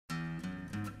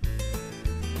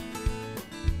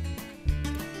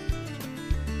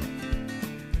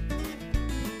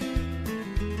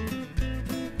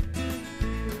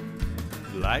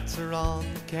Lights are on,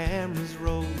 the cameras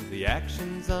roll, the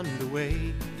action's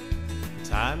underway. The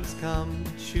time's come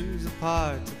to choose a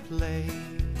part to play.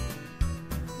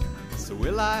 So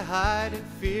will I hide in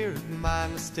fear of my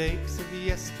mistakes of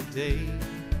yesterday,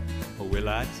 or will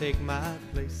I take my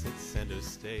place at center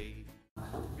stage?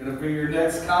 Gonna bring your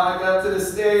next comic up to the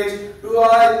stage, who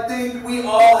I think we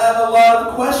all have a lot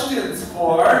of questions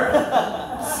for.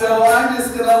 So I'm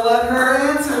just gonna let her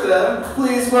answer them.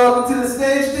 Please welcome to the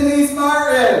stage, Denise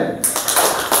Martin.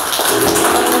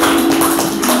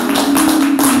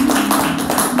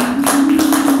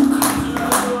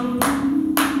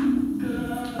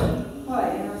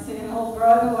 What, you never seen an old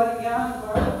broad in a wedding gown and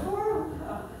bar before?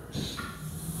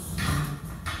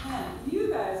 Man, you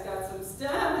guys got some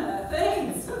stamina.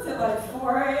 Thanks. What's it, like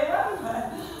 4 a.m.?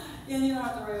 And you don't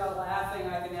have to worry about laughing.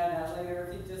 I can add that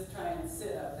later if you just try and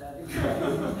sit up. That'd be great.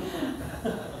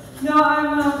 No,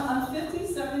 I'm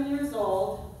 57 years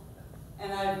old,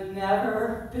 and I've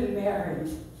never been married.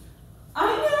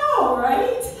 I know,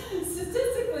 right?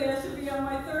 Statistically, I should be on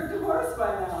my 3rd divorce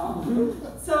by now.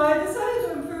 So I decided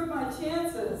to improve my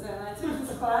chances, and I took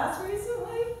this class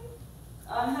recently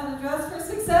on how to dress for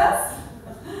success.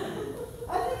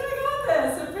 I think I got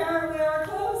this. Apparently our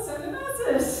clothes send a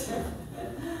message.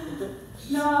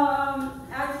 No,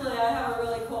 actually I have a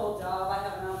really cool job. I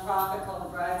have a nonprofit called the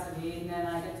Brides of Eden, and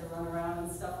I get to run around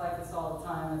and stuff like this all the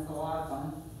time. It's a lot of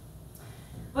fun.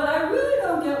 But I really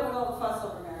don't get what all the fuss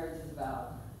over marriage is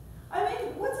about. I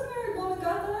mean, what's a married woman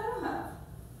got that I don't have?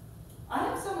 I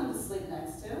have someone to sleep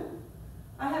next to.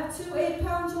 I have 2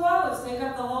 8-pound chihuahuas take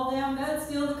up the whole damn bed,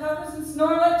 steal the covers, and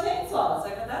snore like chainsaws. I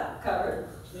got that covered.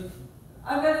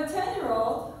 I've got a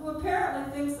 10-year-old who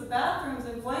apparently thinks the bathroom's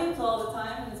in flames all the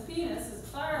time and his penis is a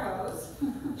fire hose.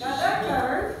 Got that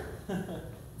covered.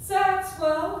 Sex,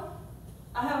 well,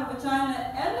 I have a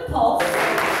vagina and a pulse.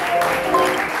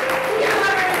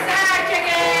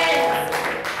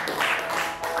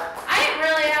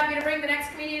 Bring the next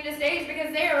comedian to stage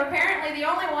because they are apparently the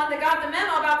only one that got the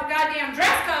memo about the goddamn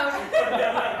dress code.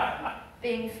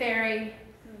 Being fairy,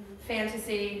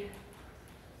 fantasy,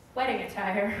 wedding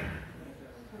attire.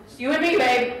 It's you and me,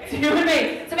 babe. It's you and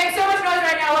me. So make so much noise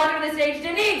right now. Welcome to the stage,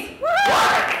 Denise. In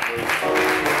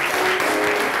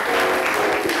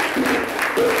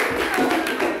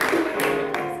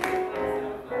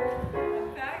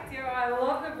fact, I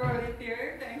love the Brody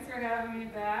Theater. Thanks for having me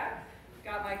back.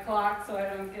 Got my clock so I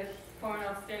don't get torn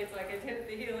off stage like it hit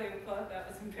the helium club. That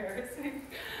was embarrassing.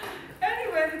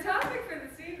 Anyway, the topic for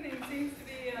this evening seems to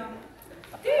be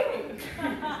dating.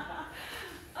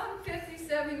 I'm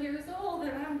 57 years old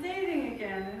and I'm dating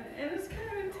again, and it's kind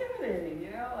of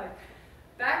intimidating, like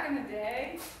back in the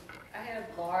day, I had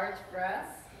large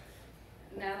breasts.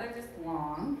 Now they're just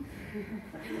long.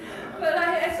 But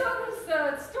I saw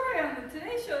this story on the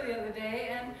Today Show the other day,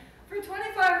 and for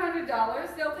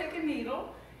 $2,500, they'll take a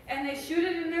needle and they shoot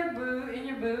it in your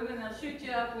boob, and they'll shoot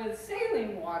you up with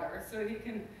saline water so you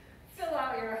can fill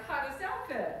out your hottest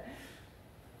outfit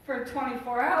for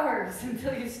 24 hours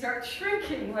until you start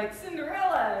shrinking like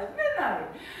Cinderella at midnight.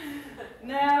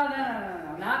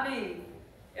 No, not me.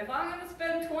 If I'm going to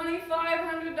spend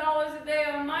 $2,500 a day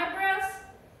on my breasts,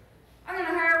 I'm going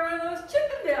to hire one of those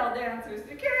Chippendale dancers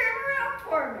to carry them around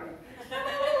for me. I'm a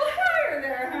little higher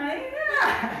there, honey.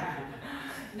 Yeah.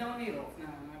 No needles, no,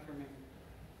 not for me.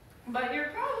 But you're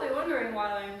probably wondering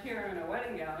why I'm here in a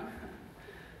wedding gown.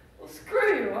 Well,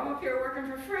 screw you. I'm up here working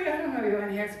for free. I don't owe you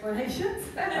any explanations.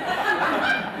 But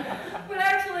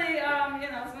actually, so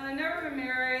I've never been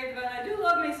married, but I do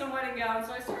love me some wedding gowns.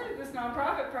 So I started this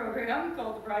nonprofit program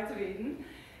called the Brides of Eden.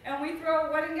 And we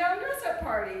throw wedding gown dress-up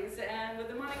parties. And with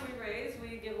the money we raise,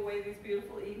 we give away these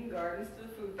beautiful Eden gardens to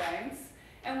the food banks.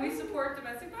 And we support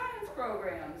domestic violence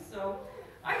programs. So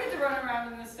I get to run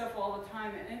around in this stuff all the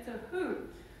time, and it's a hoot.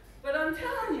 But I'm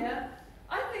telling you,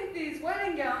 I think these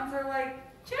wedding gowns are like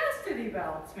chastity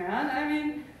belts, man. I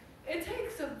mean, it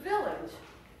takes a village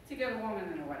to get a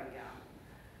woman in a wedding gown.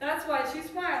 That's why she's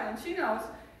smiling. She knows.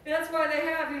 That's why they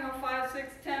have, 5,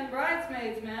 6, 10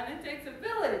 bridesmaids, man. It takes a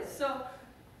village. So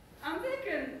I'm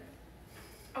thinking,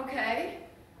 okay,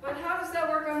 but how does that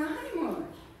work on the honeymoon?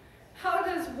 How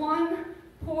does one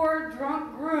poor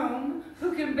drunk groom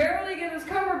who can barely get his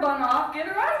cummerbund off get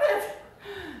her out of it?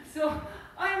 So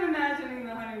I'm imagining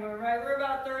the honeymoon, right? We're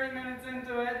about 30 minutes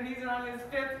into it, and he's on his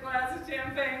 5th glass of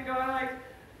champagne going like,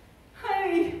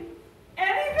 honey,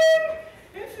 anything?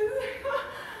 And she's like,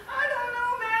 I don't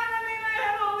know, man. I mean, I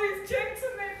had all these chicks,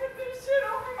 and they put this shit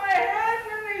over my head,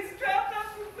 and they strapped up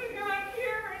this thing on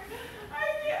here, and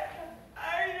I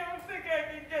don't think I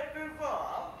can get this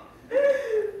off.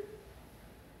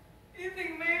 You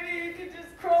think maybe you could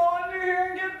just crawl under here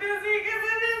and get busy? Because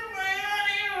it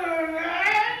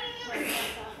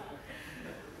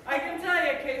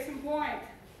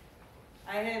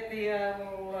I hit the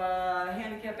little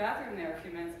handicapped bathroom there a few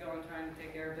minutes ago and trying to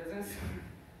take care of business.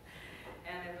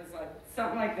 And it was like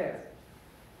something like this.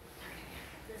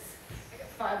 I got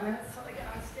 5 minutes till I get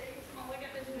on stage. I'm only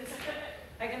gonna do this.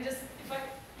 I can just, if I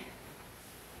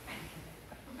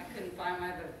couldn't find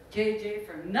my JJ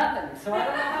for nothing, so I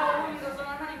don't know how he goes on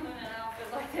a honeymoon in an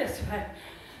outfit like this. But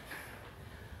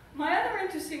my other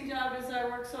interesting job is I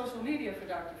work social media for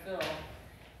Dr. Phil.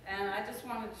 And I just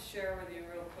wanted to share with you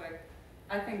real quick.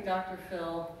 I think Dr.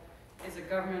 Phil is a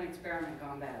government experiment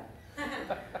gone bad.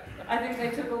 I think they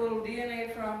took a little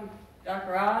DNA from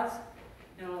Dr. Oz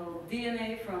and a little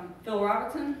DNA from Phil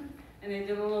Robertson, and they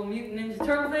did a little Mutant Ninja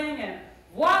Turtle thing, and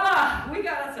voila! We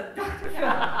got us a Dr. Phil.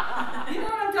 You know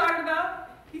what I'm talking about?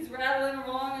 He's rattling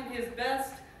along in his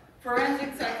best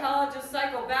forensic psychologist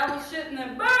psychobabble shit, and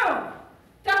then boom!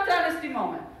 Duck Dynasty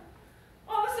moment.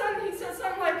 All of a sudden he says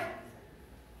something like,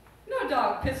 "No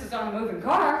dog pisses on a moving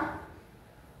car."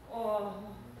 Oh,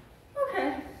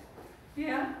 okay.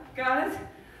 Yeah, got it.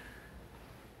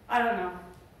 I don't know.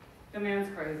 The man's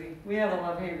crazy. We have a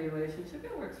love-hate relationship.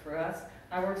 It works for us.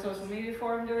 I work social media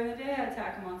for him during the day. I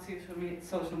attack him on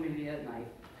social media at night.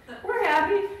 We're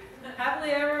happy.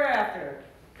 Happily ever after.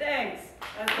 Thanks.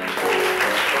 That's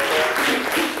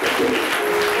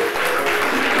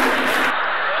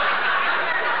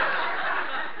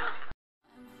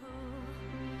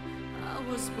I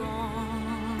was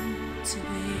born to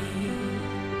be.